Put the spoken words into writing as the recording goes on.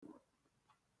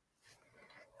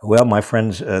Well, my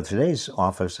friends, today's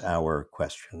office hour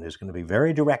question is going to be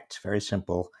very direct, very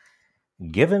simple.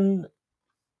 Given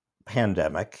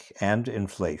pandemic and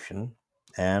inflation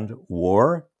and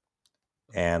war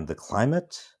and the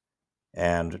climate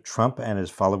and Trump and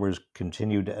his followers'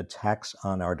 continued attacks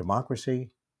on our democracy,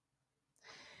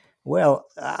 well,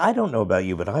 I don't know about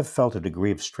you, but I've felt a degree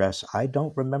of stress I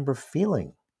don't remember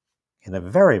feeling in a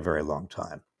very, very long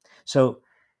time. So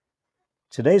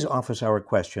today's office hour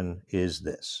question is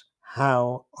this: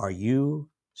 how are you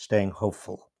staying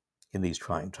hopeful in these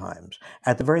trying times?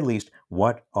 At the very least,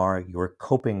 what are your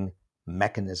coping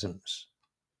mechanisms?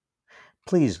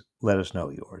 Please let us know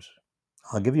yours.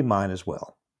 I'll give you mine as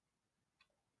well.